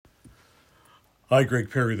Hi,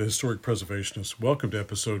 Greg Perry, the Historic Preservationist. Welcome to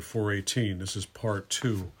episode 418. This is part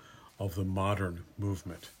 2 of the modern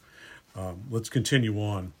movement. Let's continue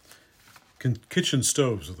on. Kitchen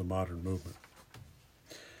stoves of the modern movement.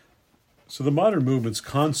 So the modern movement's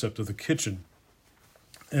concept of the kitchen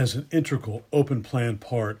as an integral, open-plan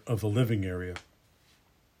part of the living area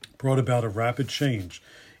brought about a rapid change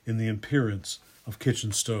in the appearance of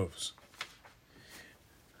kitchen stoves.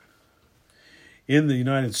 In the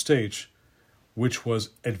United States, which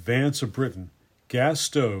was advance of Britain, gas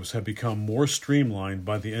stoves had become more streamlined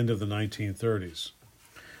by the end of the 1930s.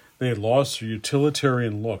 They had lost their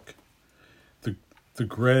utilitarian look. The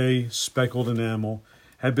gray, speckled enamel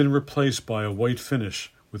had been replaced by a white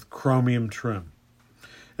finish with chromium trim,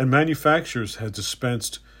 and manufacturers had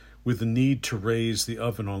dispensed with the need to raise the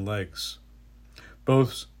oven on legs.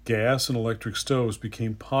 Both gas and electric stoves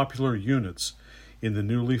became popular units in the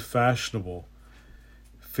newly fashionable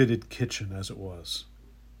fitted kitchen as it was.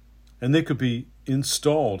 And they could be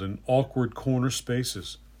installed in awkward corner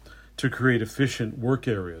spaces to create efficient work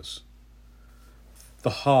areas. The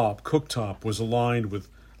hob cooktop was aligned with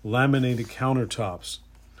laminated countertops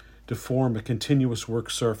to form a continuous work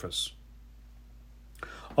surface.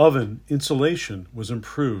 Oven insulation was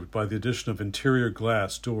improved by the addition of interior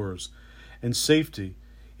glass doors and safety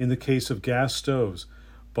in the case of gas stoves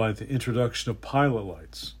by the introduction of pilot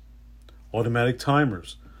lights. Automatic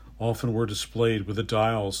timers often were displayed with the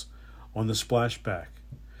dials on the splashback,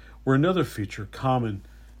 were another feature common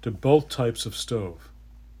to both types of stove.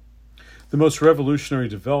 The most revolutionary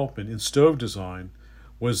development in stove design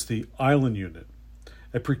was the island unit,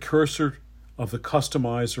 a precursor of the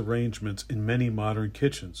customized arrangements in many modern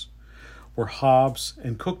kitchens, where hobs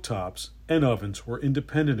and cooktops and ovens were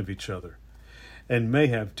independent of each other and may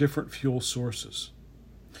have different fuel sources.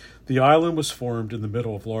 The island was formed in the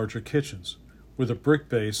middle of larger kitchens, with a brick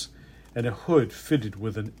base and a hood fitted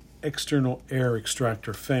with an external air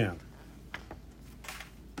extractor fan.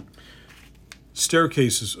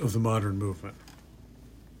 Staircases of the modern movement.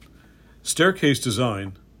 Staircase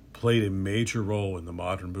design played a major role in the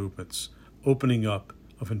modern movement's opening up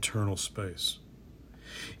of internal space.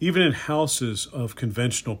 Even in houses of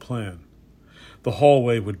conventional plan, the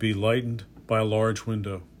hallway would be lightened by a large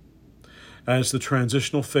window. As the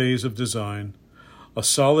transitional phase of design, a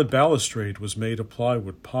solid balustrade was made of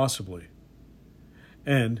plywood, possibly,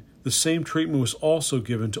 and the same treatment was also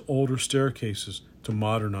given to older staircases to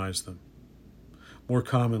modernize them. More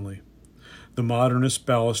commonly, the modernist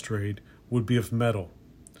balustrade would be of metal,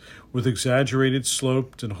 with exaggerated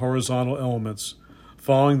sloped and horizontal elements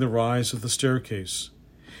following the rise of the staircase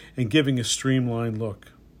and giving a streamlined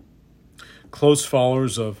look. Close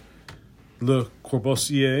followers of Le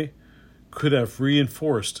Corbusier could have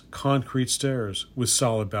reinforced concrete stairs with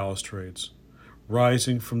solid balustrades,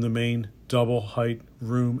 rising from the main double-height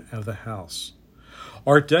room of the house.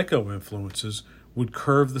 Art Deco influences would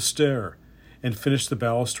curve the stair and finish the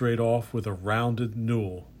balustrade off with a rounded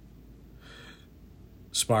newel.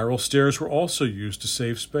 Spiral stairs were also used to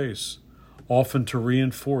save space, often to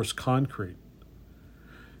reinforce concrete.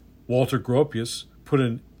 Walter Gropius put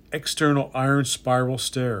an external iron spiral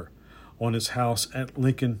stair on his house at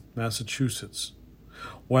Lincoln, Massachusetts,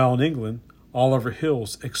 while in England, Oliver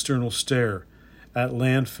Hill's external stair at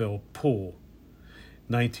Landfill Pool,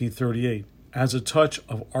 1938, adds a touch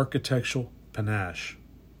of architectural panache.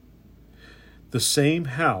 The same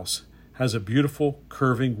house has a beautiful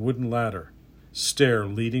curving wooden ladder stair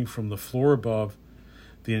leading from the floor above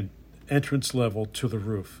the entrance level to the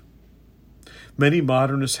roof. Many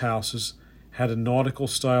modernist houses had a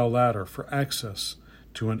nautical-style ladder for access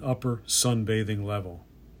to an upper sunbathing level.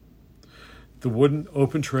 The wooden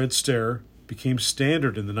open-tread stair became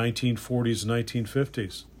standard in the 1940s and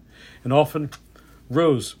 1950s, and often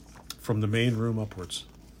rose from the main room upwards.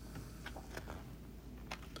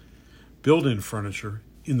 Built-in furniture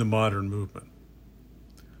in the modern movement.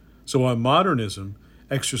 So while modernism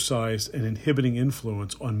exercised an inhibiting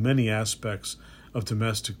influence on many aspects of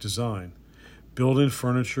domestic design, built-in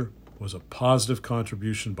furniture was a positive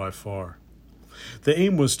contribution by far. The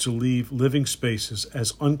aim was to leave living spaces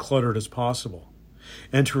as uncluttered as possible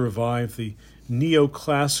and to revive the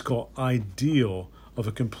neoclassical ideal of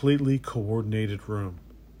a completely coordinated room.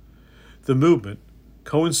 The movement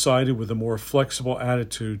coincided with a more flexible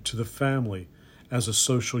attitude to the family as a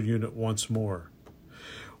social unit once more.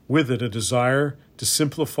 With it, a desire to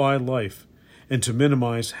simplify life and to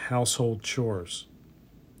minimize household chores.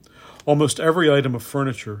 Almost every item of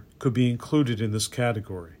furniture could be included in this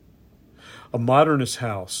category. A modernist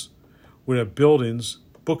house would have built-ins,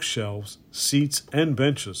 bookshelves, seats, and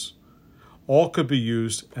benches. All could be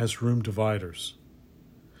used as room dividers.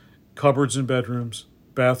 cupboards in bedrooms,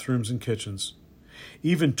 bathrooms and kitchens,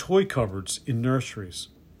 even toy cupboards in nurseries,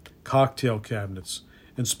 cocktail cabinets,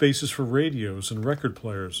 and spaces for radios and record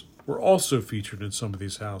players were also featured in some of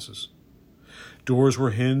these houses. Doors were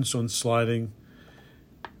hinged on sliding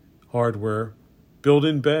hardware.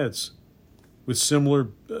 Built-in beds with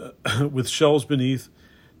with shelves beneath,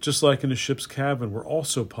 just like in a ship's cabin, were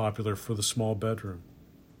also popular for the small bedroom.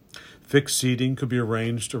 Fixed seating could be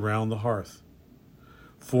arranged around the hearth.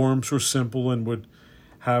 Forms were simple and would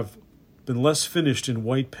have been less finished in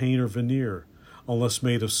white paint or veneer, unless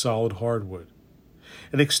made of solid hardwood.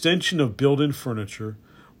 An extension of built-in furniture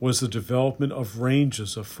was the development of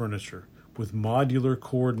ranges of furniture with modular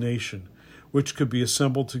coordination, which could be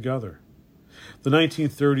assembled together. The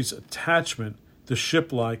 1930s attachment to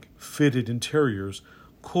ship-like fitted interiors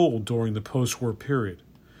cooled during the post-war period,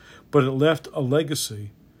 but it left a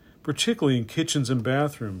legacy, particularly in kitchens and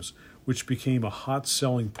bathrooms, which became a hot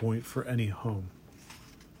selling point for any home.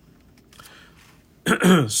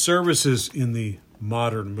 Services in the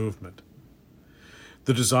modern movement.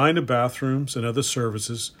 The design of bathrooms and other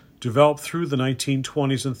services developed through the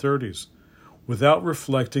 1920s and 30s without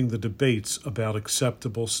reflecting the debates about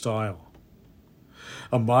acceptable style.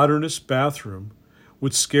 A modernist bathroom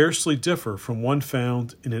would scarcely differ from one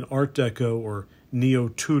found in an Art Deco or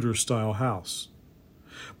Neo-Tudor style house.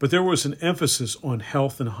 But there was an emphasis on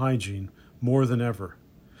health and hygiene more than ever,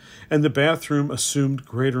 and the bathroom assumed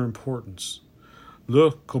greater importance.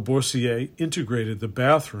 Le Corbusier integrated the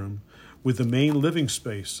bathroom with the main living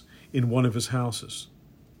space in one of his houses.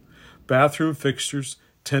 Bathroom fixtures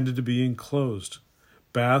tended to be enclosed.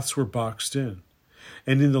 Baths were boxed in,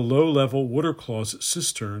 and in the low-level water closet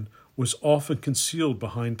cistern was often concealed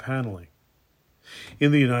behind paneling.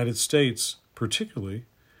 In the United States, particularly,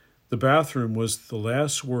 the bathroom was the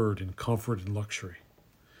last word in comfort and luxury.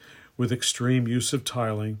 With extreme use of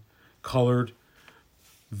tiling, colored,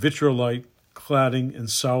 vitrolite cladding, and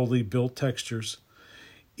solidly built textures,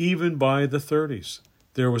 even by the 30s,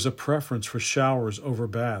 there was a preference for showers over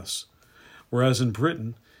baths, whereas in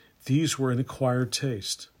Britain, these were an acquired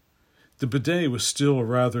taste. The bidet was still a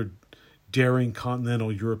rather daring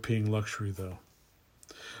continental European luxury, though.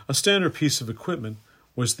 A standard piece of equipment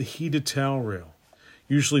was the heated towel rail,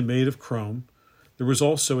 usually made of chrome. There was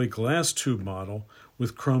also a glass tube model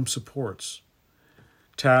with chrome supports.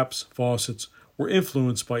 Taps, faucets were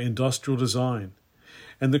influenced by industrial design,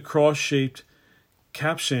 and the cross-shaped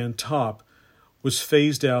capstan top was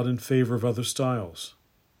phased out in favor of other styles.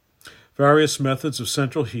 Various methods of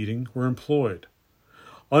central heating were employed.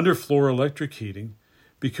 Underfloor electric heating,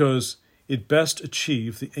 because it best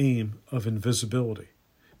achieved the aim of invisibility,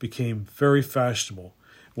 became very fashionable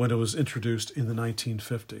when it was introduced in the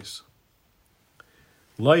 1950s.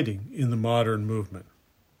 Lighting in the modern movement.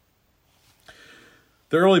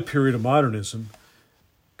 The early period of modernism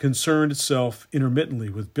concerned itself intermittently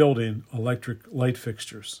with built-in electric light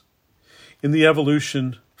fixtures. In the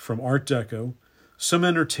evolution from Art Deco, some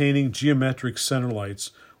entertaining geometric center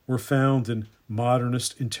lights were found in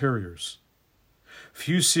modernist interiors.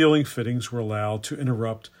 Few ceiling fittings were allowed to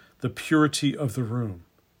interrupt the purity of the room.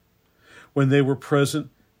 When they were present,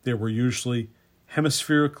 they were usually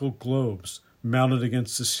hemispherical globes mounted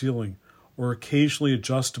against the ceiling or occasionally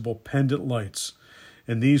adjustable pendant lights,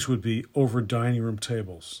 and these would be over dining room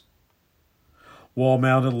tables.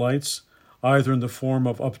 Wall-mounted lights, either in the form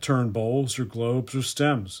of upturned bowls or globes or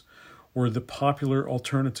stems, were the popular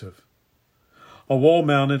alternative. A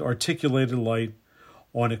wall-mounted articulated light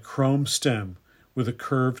on a chrome stem with a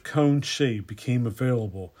curved cone shape became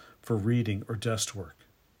available for reading or desk work.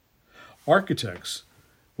 Architects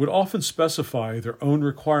would often specify their own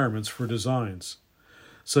requirements for designs,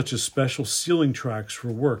 such as special ceiling tracks for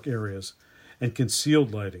work areas and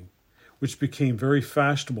concealed lighting, which became very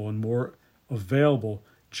fashionable and more available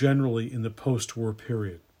generally in the post-war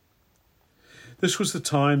period. This was the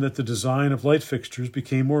time that the design of light fixtures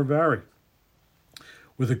became more varied,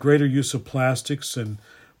 with a greater use of plastics and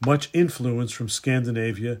much influence from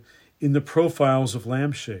Scandinavia in the profiles of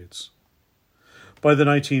lampshades. By the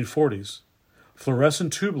 1940s,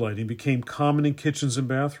 fluorescent tube lighting became common in kitchens and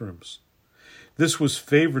bathrooms. This was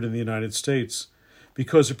favored in the United States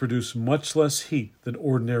because it produced much less heat than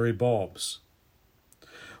ordinary bulbs.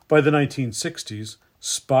 By the 1960s,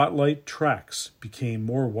 spotlight tracks became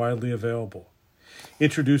more widely available,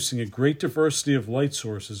 introducing a great diversity of light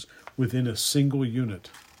sources within a single unit.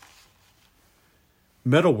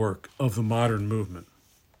 Metalwork of the modern movement.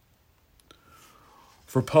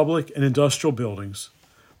 For public and industrial buildings,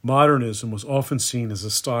 modernism was often seen as a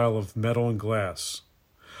style of metal and glass.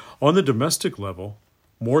 On the domestic level,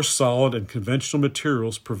 more solid and conventional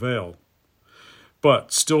materials prevailed.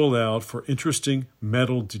 but still allowed for interesting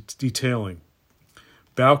metal detailing.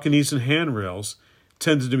 Balconies and handrails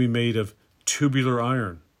tended to be made of tubular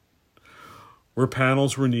iron. Where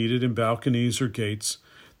panels were needed in balconies or gates,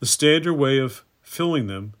 the standard way of filling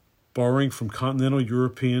them, borrowing from continental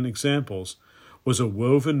European examples, was a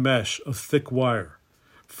woven mesh of thick wire,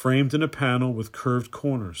 framed in a panel with curved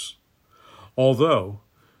corners. Although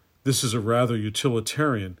this is a rather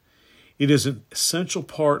utilitarian, it is an essential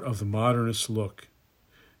part of the modernist look.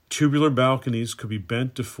 Tubular balconies could be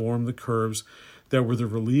bent to form the curves that were the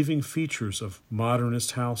relieving features of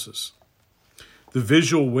modernist houses. The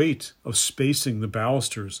visual weight of spacing the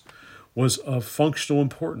balusters was of functional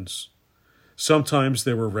importance. Sometimes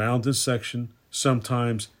they were round in section,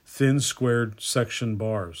 sometimes thin squared section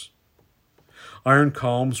bars. Iron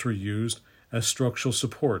columns were used as structural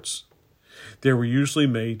supports. They were usually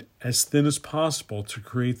made as thin as possible to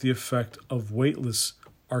create the effect of weightless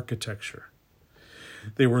architecture.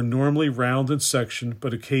 They were normally round in section,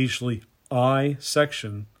 but occasionally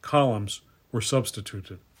I-section columns were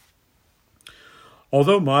substituted.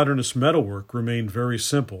 Although modernist metalwork remained very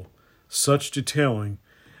simple, such detailing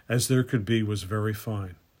as there could be was very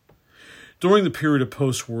fine. During the period of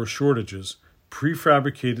post-war shortages,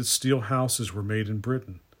 prefabricated steel houses were made in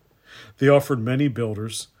Britain. They offered many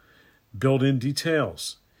builders built-in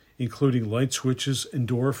details, including light switches and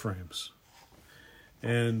door frames.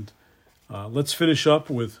 And let's finish up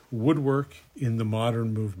with woodwork in the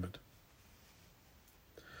modern movement.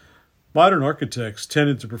 Modern architects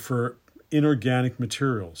tended to prefer inorganic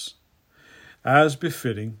materials, as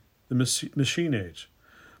befitting the machine age,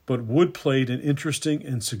 but wood played an interesting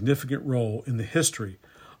and significant role in the history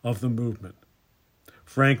of the movement.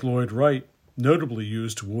 Frank Lloyd Wright notably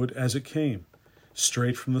used wood as it came,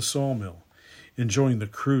 straight from the sawmill, enjoying the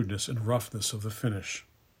crudeness and roughness of the finish.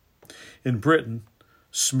 In Britain,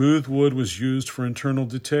 smooth wood was used for internal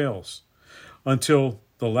details until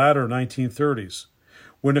the latter 1930s,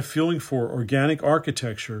 when a feeling for organic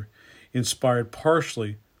architecture, inspired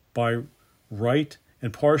partially by Wright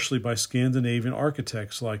and partially by Scandinavian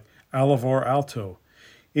architects like Alvar Aalto,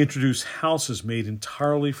 introduced houses made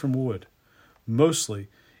entirely from wood. Mostly,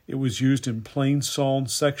 it was used in plain sawn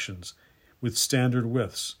sections with standard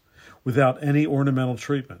widths, without any ornamental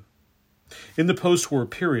treatment. In the post-war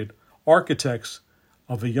period, architects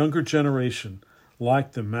of a younger generation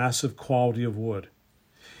liked the massive quality of wood.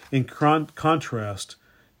 In contrast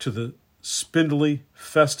to the spindly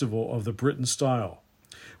festival of the Britain style,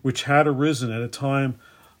 which had arisen at a time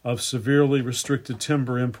of severely restricted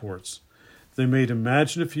timber imports, they made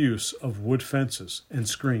imaginative use of wood fences and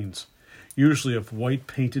screens, usually of white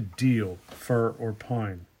painted deal, fir, or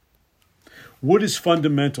pine. Wood is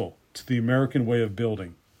fundamental to the American way of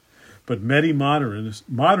building, but many modernists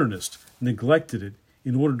neglected it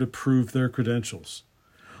in order to prove their credentials.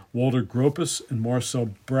 Walter Gropius and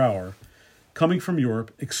Marcel Brauer, coming from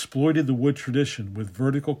Europe, exploited the wood tradition with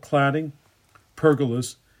vertical cladding,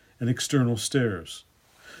 pergolas, and external stairs.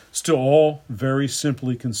 Still all very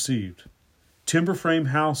simply conceived. Timber frame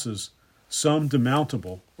houses, some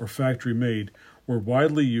demountable or factory-made, were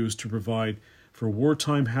widely used to provide for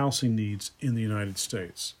wartime housing needs in the United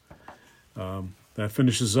States. That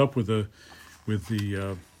finishes up with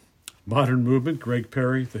the modern movement. Greg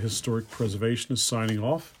Perry, the historic preservationist, signing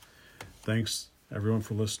off. Thanks, everyone,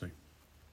 for listening.